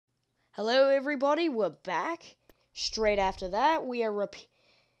Hello everybody, we're back. Straight after that, we are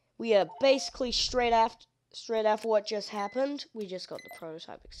basically straight after what just happened. We just got the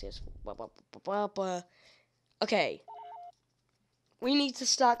prototype successful. Okay. We need to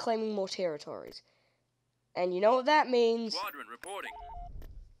start claiming more territories. And you know what that means? Squadron reporting.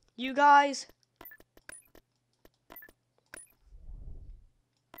 You guys.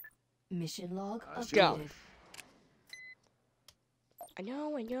 Mission log updated. Go. I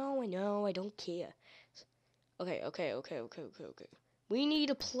know, I don't care. Okay. We need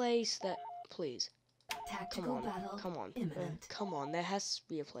a place that, please. Tactical battle imminent. Come on, there has to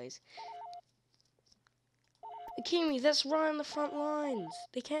be a place. Kimi, that's right on the front lines.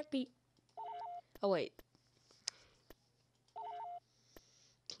 They can't be... Oh, wait.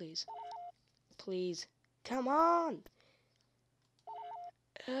 Please. Please. Come on!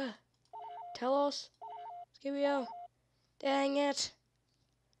 Tell us. Skibio. Dang it.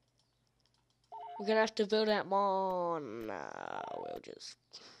 We're gonna have to build that more. Nah, we'll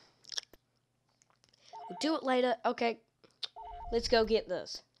do it later. Okay. Let's go get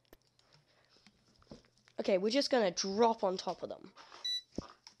this. Okay, we're just gonna drop on top of them.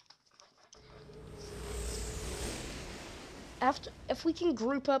 If we can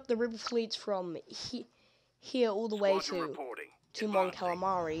group up the river fleets from here all the way to Mon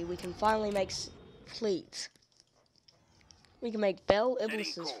Calamari, we can finally make fleets. We can make Bel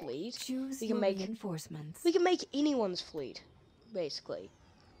Iblis's fleet. We can make reinforcements. We can make anyone's fleet, basically.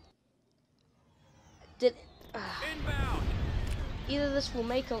 Either this will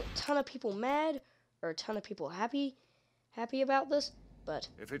make a ton of people mad or a ton of people happy about this, but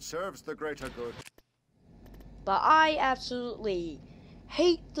if it serves the greater good. But I absolutely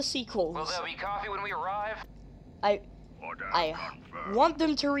hate the sequels. Will there be coffee when we arrive? I want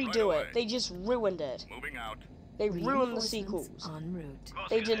them to redo it. They just ruined it. Moving out. They ruined the sequels. En route.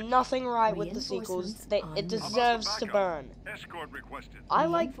 They did nothing right with the sequels. It deserves to burn. Escort requested. I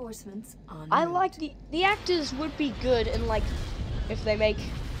like the actors would be good in, like, if they make...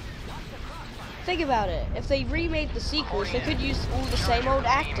 Think about it. If they remade the sequels, they could use all the same old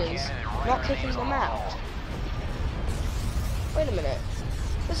actors, not kicking them out. Wait a minute.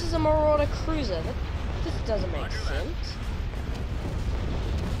 This is a Marauder cruiser. This doesn't make sense.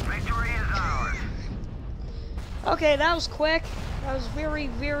 Victory is ours. Okay, that was quick. That was very,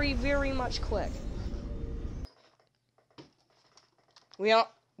 very, very much quick. We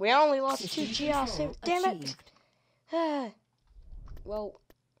only lost 2 GR. Damn it. Well,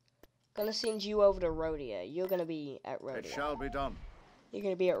 gonna send you over to Rhodia. You're gonna be at Rhodia. It shall be done. You're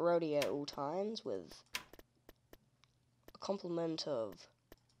gonna be at Rhodia at all times with a complement of...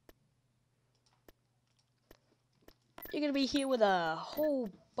 You're gonna be here with a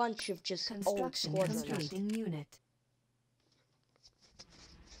whole bunch of just old squadrons. Constructing unit.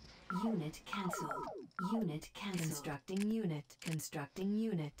 Unit cancelled. Unit cancelled. Constructing unit. Constructing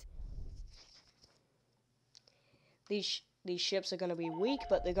unit. These ships are gonna be weak,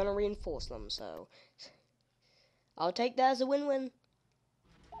 but they're gonna reinforce them, so I'll take that as a win-win.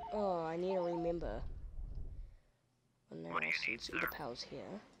 Oh, I need to remember. What do you need, sir? The powers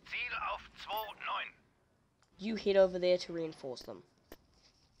here. Ziel auf 2-9. You head over there to reinforce them.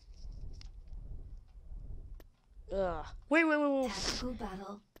 Ugh. Wait. Tactical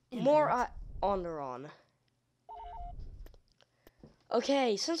battle. More onderon.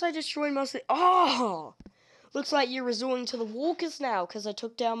 Okay, since I destroyed most of the... Oh! Looks like you're resorting to the walkers now, because I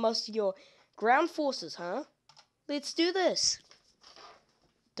took down most of your ground forces, huh? Let's do this.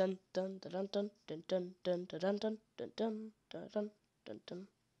 Dun dun dun dun dun dun dun dun dun dun dun dun dun dun dun.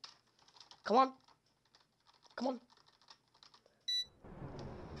 Come on. Come on.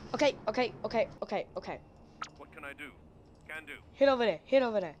 Okay. What can I do? Can do. Hit over there.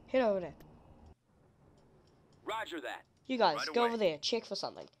 Roger that. You guys, Right go away. over there. Check for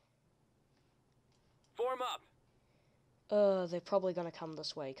something. Form up. They're probably gonna come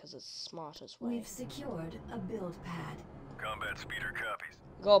this way, because it's smartest way. We've secured a build pad. Combat speeder copies.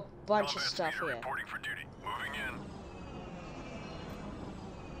 Got a bunch of stuff here. Reporting for duty. Moving in.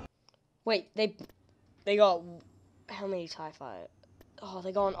 Wait, they got how many TIE fighters? Oh,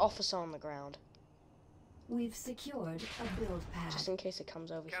 they got an officer on the ground. We've secured a build pad. Just in case it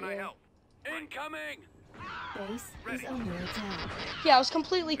comes over Can here. I help? Incoming. Base is under attack. Yeah, I was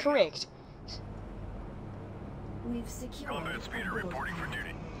completely correct. We've secured Combat speeder a build reporting for pad.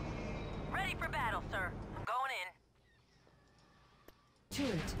 duty. Ready for battle, sir. I'm going in.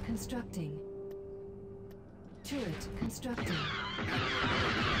 Turret constructing. Turret constructing.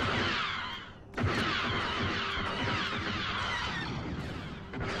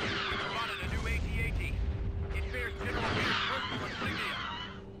 Spotted a new AT-AT. It bears General Gates' personal insignia.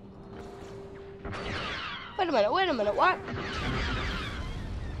 Wait a minute, what?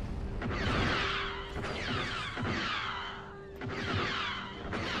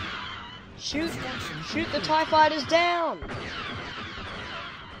 Shoot the TIE fighters down!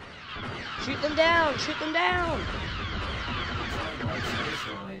 Shoot them down, shoot them down!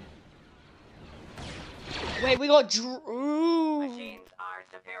 Wait, we got Ooh. Machines are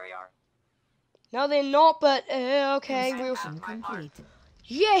superior. No, they're not, but okay, we'll... Construction complete.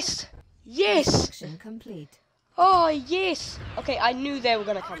 Yes! Yes! Construction complete. Oh, yes! Okay, I knew they were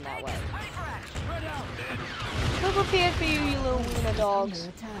gonna come that way. Ready for action. We're prepared for you, you little wiener dogs.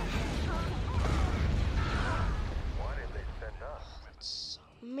 Under attack. Why did they send us? So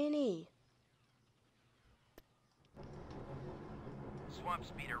many. Swamp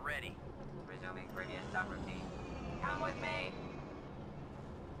speeder ready. Resuming previous subroutine. Come with me.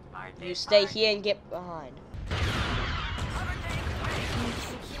 You stay here and get behind.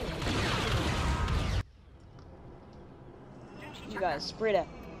 You guys, spread out.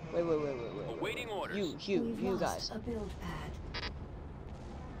 Wait. Awaiting orders. You We've guys. lost a build pad.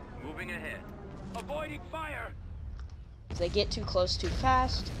 Moving ahead. Avoiding fire. If they get too close too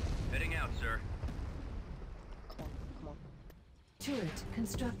fast. Heading out, sir. Come on. Turret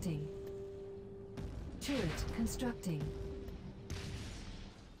constructing. Turret constructing.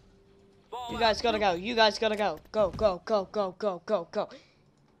 Fall You out. guys gotta go. You guys gotta go. Go.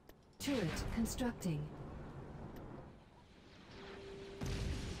 Turret constructing.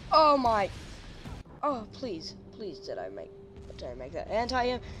 Oh my. Oh, please, did I make that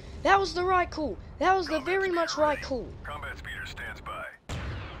anti-air? That was the right call. That was the very much right call. Combat speeder stands by.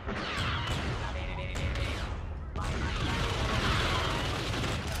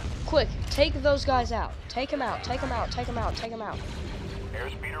 Quick, take those guys out. Take them out. Air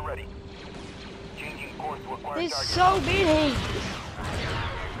speeder ready. Changing course to acquire There's target. so many.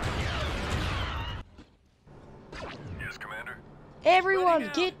 Yes, Commander.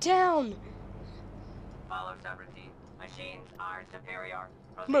 Everyone, get down. Follow subroutine. Machines are superior.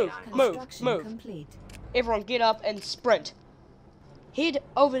 Move. Construction complete. Everyone, get up and sprint. Head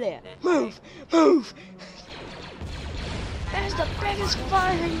over there. Move. That's the biggest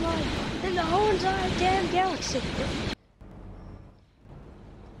firing line in the whole entire damn galaxy.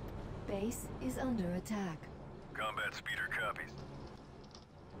 Base is under attack. Combat speeder copies.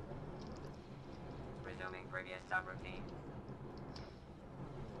 Resuming previous subroutine.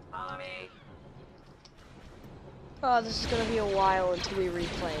 Follow me. Oh, this is gonna be a while until we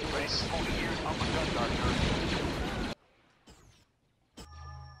replay this.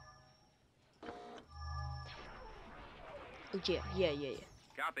 Yeah.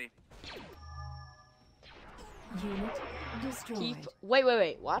 Copy. Unit destroyed.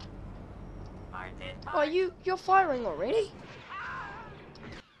 Wait, what? Oh, you're firing already?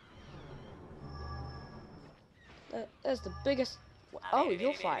 That's the biggest... Oh,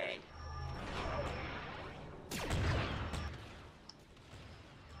 you're firing.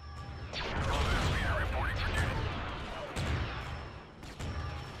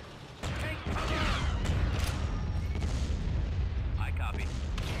 I copy.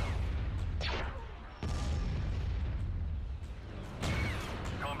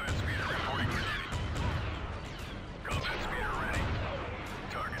 Combat speeder reporting for duty. Combat speeder ready.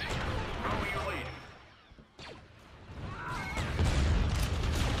 Targeting. Who are you leading?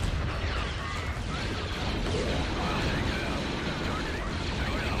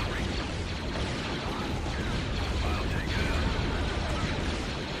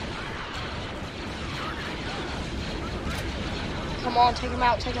 Come on, take him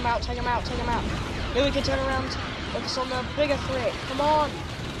out. Then we can turn around and focus on the bigger threat. Come on.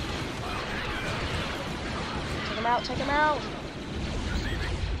 Take him out.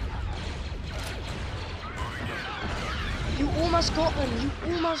 You almost got them.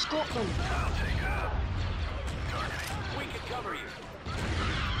 We can cover you.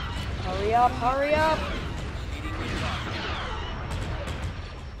 Hurry up. Leading recon.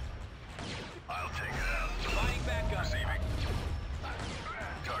 I'll take it out. Providing backup. Receiving.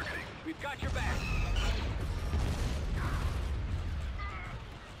 Targeting. We've got your back.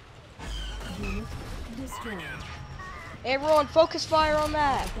 Unit destroyed. Everyone, focus fire on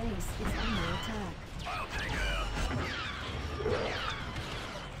that. Base is under attack. I'll take it out.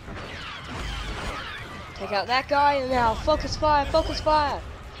 Take out that guy, and now focus fire.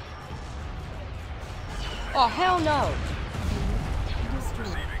 Oh, hell no. Destroyed.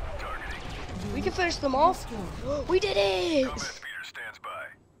 Receiving. Targeting. We can finish them off. Destroyed. We did it. Combat speeder stands by.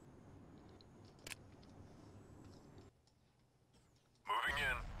 Moving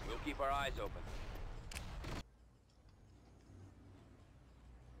in. We'll keep our eyes open.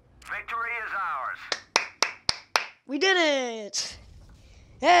 Victory is ours. We did it!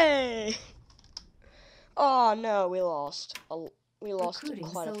 Hey! Oh no, we lost. We lost Recruiting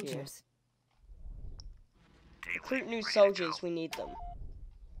quite a few. soldiers. Recruit new soldiers, we need them.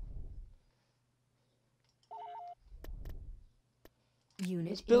 Unit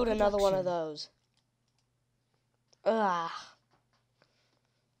Let's build in another one of production. those. Ah.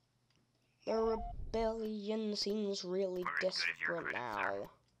 The rebellion seems really desperate now.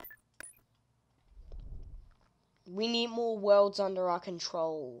 We need more worlds under our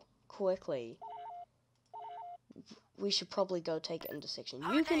control. Quickly. We should probably go take it into section.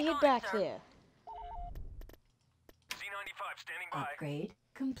 You can head back there. Z95 standing by. Upgrade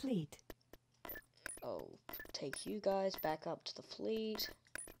complete. Oh, take you guys back up to the fleet.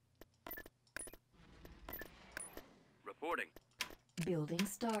 Reporting. Building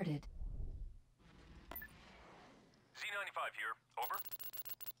started. Z95 here. Over.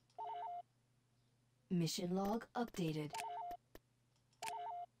 Mission log updated.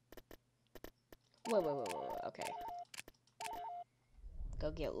 Wait. Okay.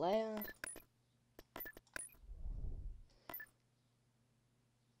 Go get Leia.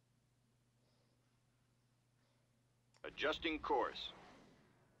 Adjusting course.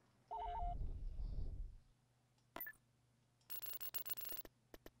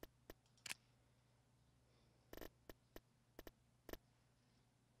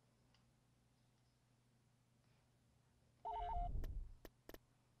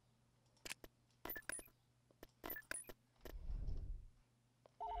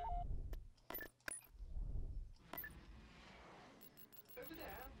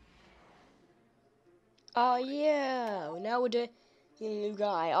 Oh yeah, now we're doing a new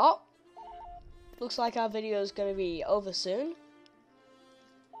guy. Oh, looks like our video is gonna be over soon.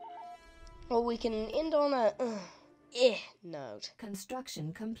 Or we can end on a note.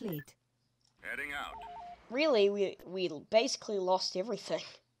 Construction complete. Heading out. Really, we basically lost everything.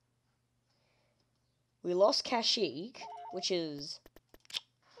 We lost Kashyyyk, which is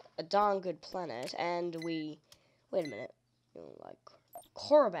a darn good planet, and wait a minute, like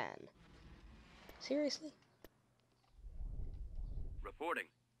Korriban. Seriously? Reporting.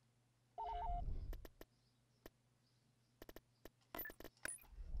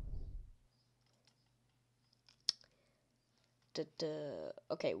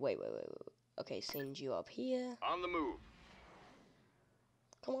 Okay, wait. Okay, send you up here. On the move.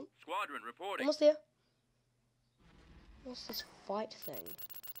 Come on, Squadron reporting. almost there. What's this fight thing?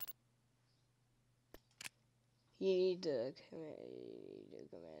 You need to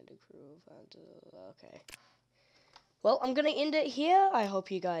command a crew of okay. Well, I'm gonna end it here. I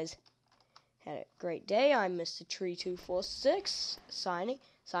hope you guys had a great day. I'm Mr. Tree246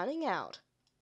 signing out.